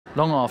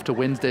long after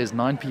Wednesday's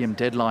 9 p.m.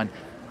 deadline,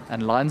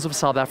 and lines of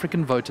South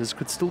African voters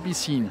could still be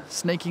seen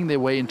snaking their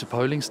way into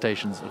polling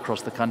stations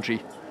across the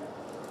country.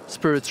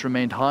 Spirits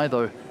remained high,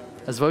 though,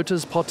 as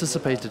voters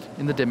participated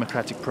in the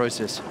democratic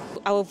process.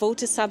 Our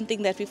vote is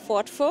something that we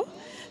fought for,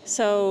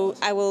 so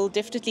I will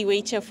definitely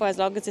wait here for as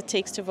long as it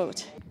takes to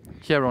vote.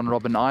 Here on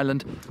Robben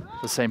Island,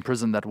 the same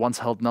prison that once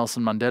held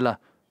Nelson Mandela,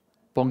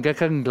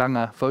 Bongeka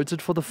Nglanga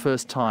voted for the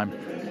first time.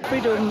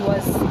 Freedom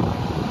was,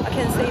 I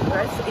can say,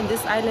 birth in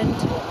this island.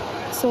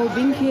 So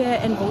being here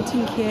and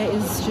voting here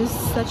is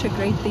just such a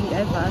great thing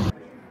ever.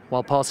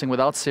 While passing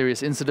without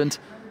serious incident,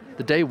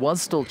 the day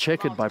was still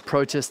checkered by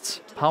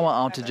protests, power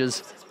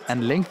outages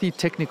and lengthy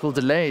technical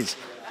delays,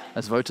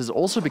 as voters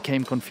also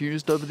became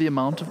confused over the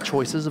amount of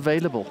choices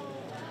available.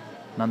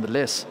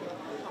 Nonetheless,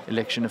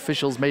 election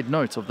officials made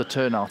note of the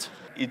turnout.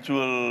 It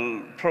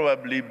will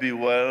probably be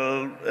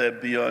well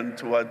beyond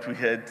what we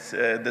had,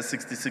 the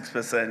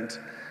 66%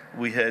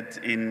 we had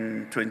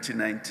in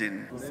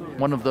 2019.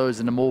 One of those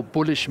in a more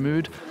bullish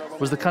mood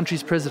was the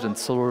country's president,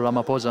 Cyril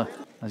Ramaphosa,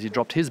 as he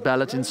dropped his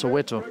ballot in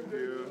Soweto.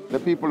 The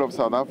people of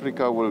South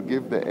Africa will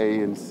give the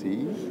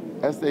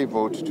ANC, as they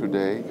vote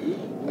today,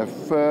 a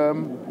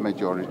firm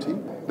majority.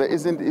 There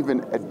isn't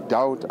even a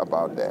doubt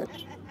about that.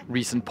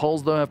 Recent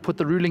polls, though, have put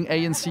the ruling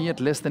ANC at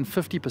less than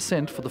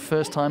 50% for the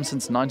first time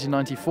since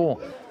 1994,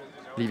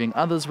 leaving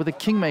others with a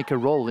kingmaker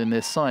role in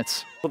their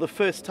sights. For the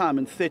first time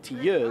in 30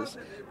 years,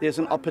 there's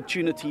an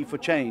opportunity for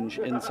change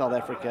in South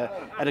Africa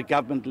at a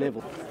government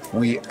level.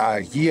 We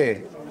are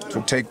here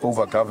to take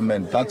over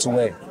government. That's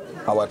where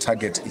our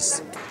target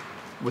is.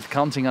 With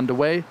counting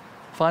underway,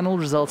 final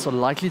results are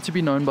likely to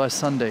be known by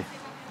Sunday,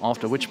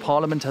 after which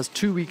Parliament has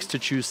 2 weeks to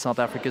choose South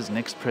Africa's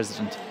next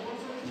president.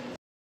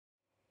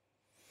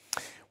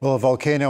 Well, a volcano